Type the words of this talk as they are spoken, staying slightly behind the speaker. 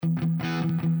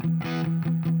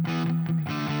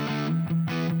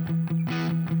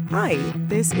Hi,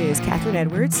 this is Catherine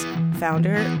Edwards,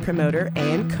 founder, promoter,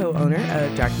 and co-owner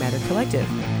of Dark Matter Collective,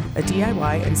 a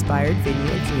DIY-inspired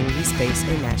venue and community space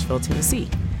in Nashville, Tennessee.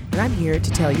 And I'm here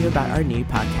to tell you about our new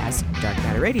podcast, Dark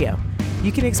Matter Radio.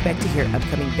 You can expect to hear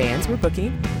upcoming bands we're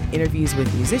booking, interviews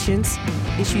with musicians,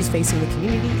 issues facing the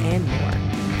community, and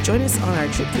more. Join us on our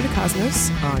trip through the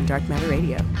cosmos on Dark Matter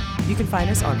Radio. You can find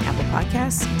us on Apple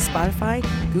Podcasts, Spotify,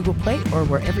 Google Play, or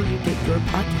wherever you get your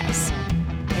podcasts.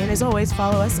 And as always,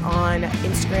 follow us on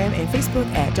Instagram and Facebook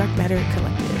at Dark Matter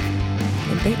Collective.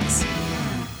 And thanks.